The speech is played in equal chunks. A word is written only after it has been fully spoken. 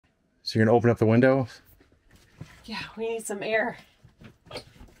So you're gonna open up the window? Yeah, we need some air.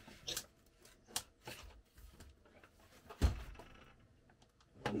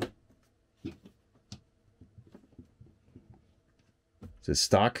 Is it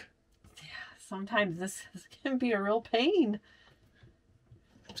stuck? Yeah, sometimes this can be a real pain.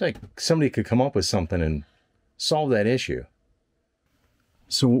 It's like somebody could come up with something and solve that issue.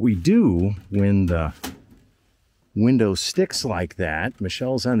 So what we do when the window sticks like that,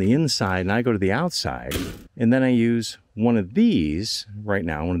 Michelle's on the inside and I go to the outside, and then I use one of these right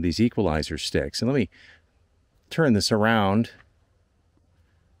now, one of these equalizer sticks. And let me turn this around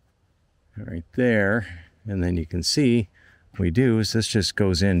right there, and then you can see what we do is this just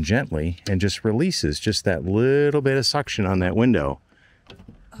goes in gently and just releases just that little bit of suction on that window,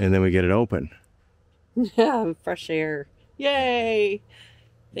 and then we get it open. Yeah, fresh air. Yay!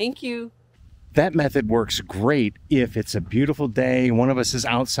 Thank you. That method works great if it's a beautiful day, one of us is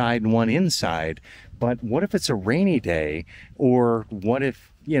outside and one inside. But what if it's a rainy day? Or what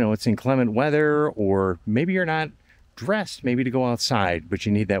if, you know, it's inclement weather, or maybe you're not dressed maybe to go outside, but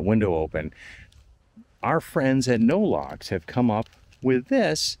you need that window open? Our friends at NoLOX have come up with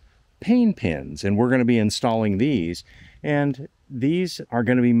this Pane Pins, and we're going to be installing these. And these are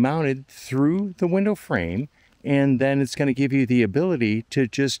going to be mounted through the window frame, and then it's going to give you the ability to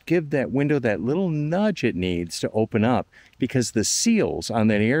just give that window that little nudge it needs to open up, because the seals on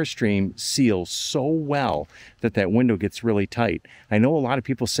that Airstream seal so well that that window gets really tight. I know a lot of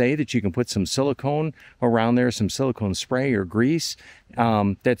people say that you can put some silicone around there, some silicone spray or grease.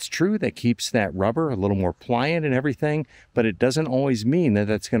 That's true, that keeps that rubber a little more pliant and everything, but it doesn't always mean that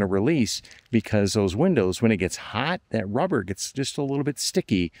that's going to release, because those windows, when it gets hot, that rubber gets just a little bit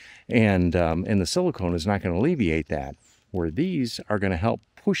sticky, and the silicone is not going to alleviate that, where these are going to help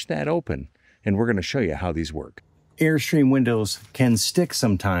push that open. And we're going to show you how these work. Airstream windows can stick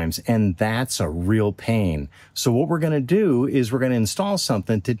sometimes, and that's a real pain. So what we're going to do is we're going to install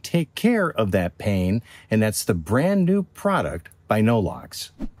something to take care of that pain, and that's the brand new product by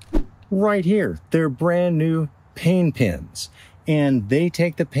NoLOX. Right here, they're brand new Pane Pins, and they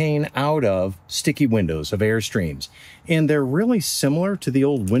take the pain out of sticky windows of Airstreams. And they're really similar to the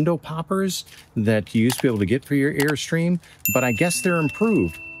old window poppers that you used to be able to get for your Airstream, but I guess they're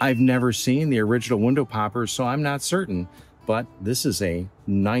improved. I've never seen the original window poppers, so I'm not certain, but this is a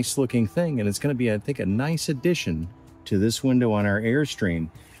nice looking thing, and it's going to be, I think, a nice addition to this window on our Airstream.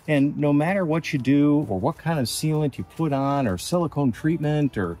 And no matter what you do, or what kind of sealant you put on, or silicone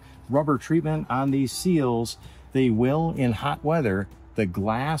treatment or rubber treatment on these seals, they will, in hot weather, the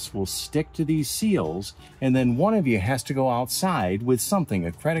glass will stick to these seals, and then one of you has to go outside with something,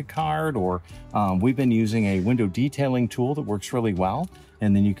 a credit card, or we've been using a window detailing tool that works really well,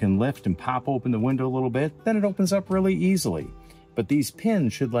 and then you can lift and pop open the window a little bit, then it opens up really easily. But these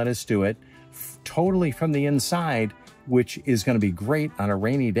pins should let us do it totally from the inside, which is going to be great on a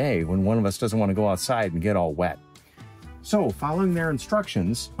rainy day when one of us doesn't want to go outside and get all wet. So following their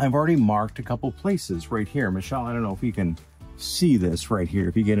instructions, I've already marked a couple places right here. Michelle, I don't know if you can see this right here.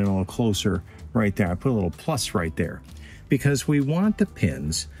 If you get in a little closer right there, I put a little plus right there, because we want the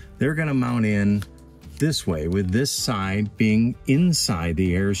pins, they're going to mount in this way, with this side being inside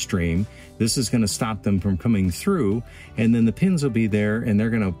the Airstream. This is going to stop them from coming through, and then the pins will be there, and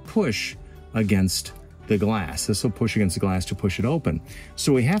they're going to push against the glass. This will push against the glass to push it open.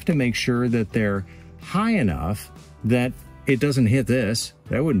 So we have to make sure that they're high enough that it doesn't hit this.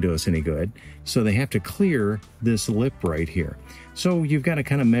 That wouldn't do us any good. So they have to clear this lip right here. So you've got to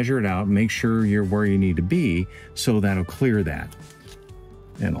kind of measure it out, make sure you're where you need to be, so that'll clear that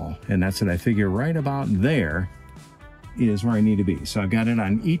and all. And that's what I figure right about there is where I need to be. So I've got it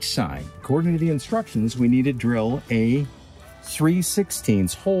on each side. According to the instructions, we need to drill a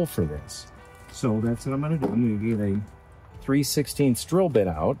 3/16 hole for this. So that's what I'm going to do. I'm going to get a 3/16 drill bit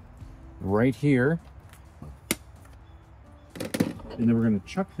out right here. And then we're going to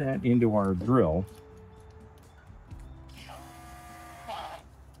chuck that into our drill.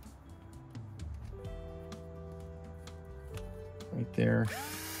 Right there.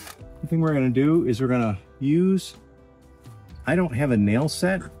 The thing we're going to do is we're going to use, I don't have a nail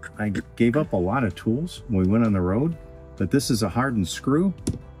set. I gave up a lot of tools when we went on the road, but this is a hardened screw.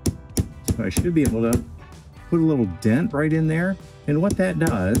 So I should be able to put a little dent right in there. And what that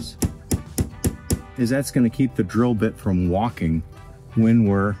does is that's going to keep the drill bit from walking when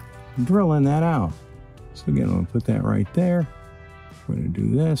we're drilling that out. So again, I'm going to put that right there. We're going to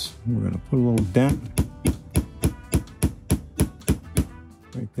do this. We're going to put a little dent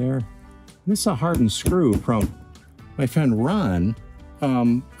right there. This is a hardened screw from my friend Ron.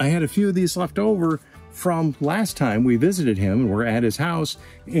 I had a few of these left over from last time we visited him. We're at his house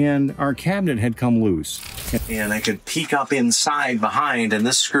and our cabinet had come loose. And I could peek up inside behind, and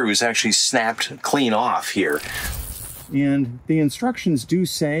this screw is actually snapped clean off here. And the instructions do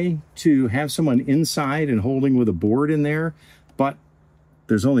say to have someone inside and holding with a board in there, but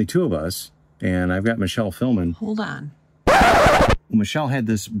there's only 2 of us, and I've got Michelle filming. Hold on. Michelle had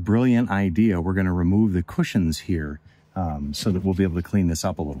this brilliant idea. We're going to remove the cushions here so that we'll be able to clean this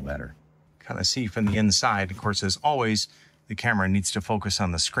up a little better. Kind of see from the inside. Of course, as always, the camera needs to focus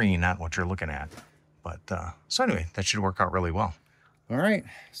on the screen, not what you're looking at. But so anyway, that should work out really well. All right,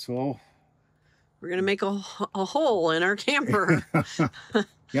 so We're going to make a hole in our camper.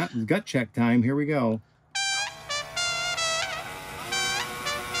 yeah, gut check time. Here we go.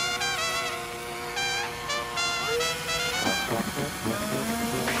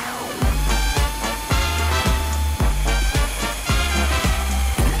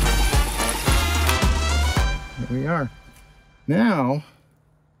 Here we are. Now,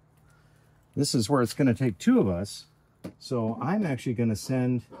 this is where it's going to take 2 of us. So I'm actually going to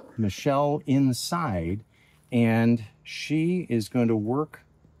send Michelle inside, and she is going to work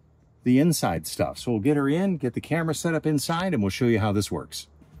the inside stuff. So we'll get her in, get the camera set up inside, and we'll show you how this works.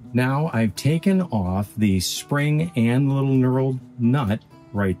 Now I've taken off the spring and little knurled nut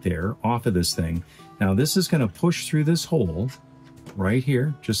right there off of this thing. Now this is going to push through this hole right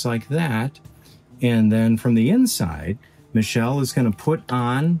here, just like that. And then from the inside, Michelle is going to put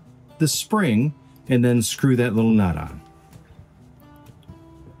on the spring and then screw that little nut on.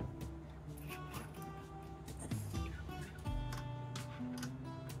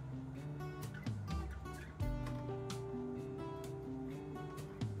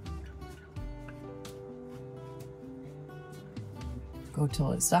 Go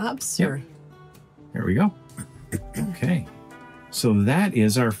till it stops? Yep. Or... There we go. Okay. So that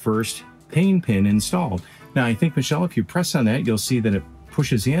is our first pane pin installed. Now I think, Michelle, if you press on that, you'll see that it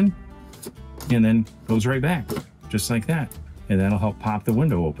pushes in and then goes right back, just like that. And that'll help pop the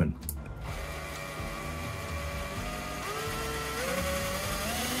window open.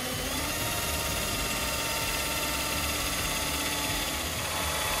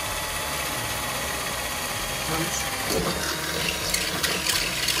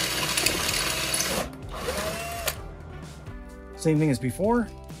 Same thing as before.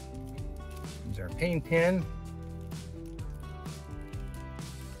 Here's our pane pin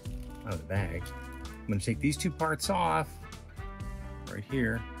out of the bag. I'm going to take these 2 parts off right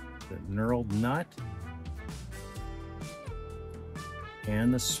here, the knurled nut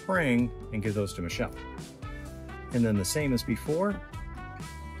and the spring, and give those to Michelle. And then the same as before,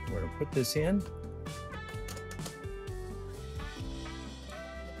 we're going to put this in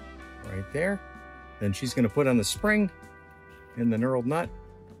right there. Then she's going to put on the spring and the knurled nut.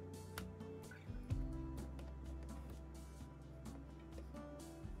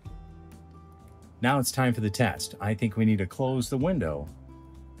 Now it's time for the test. I think we need to close the window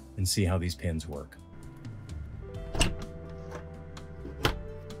and see how these pins work.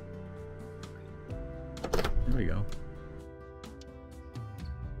 There we go.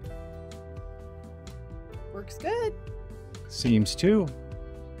 Works good. Seems to.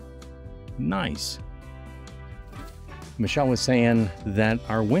 Nice. Michelle was saying that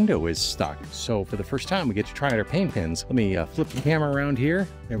our window is stuck. So for the first time, we get to try out our pane pins. Let me flip the camera around here.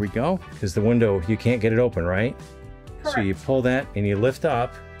 There we go. Because the window, you can't get it open, right? Correct. So you pull that and you lift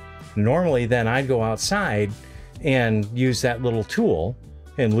up. Normally, then I'd go outside and use that little tool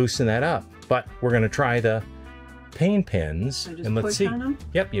and loosen that up. But we're going to try the pane pins. So and let's see. On them?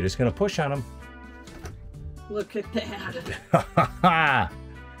 Yep, you're just going to push on them. Look at that.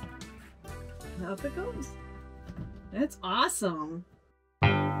 Up it goes. That's awesome.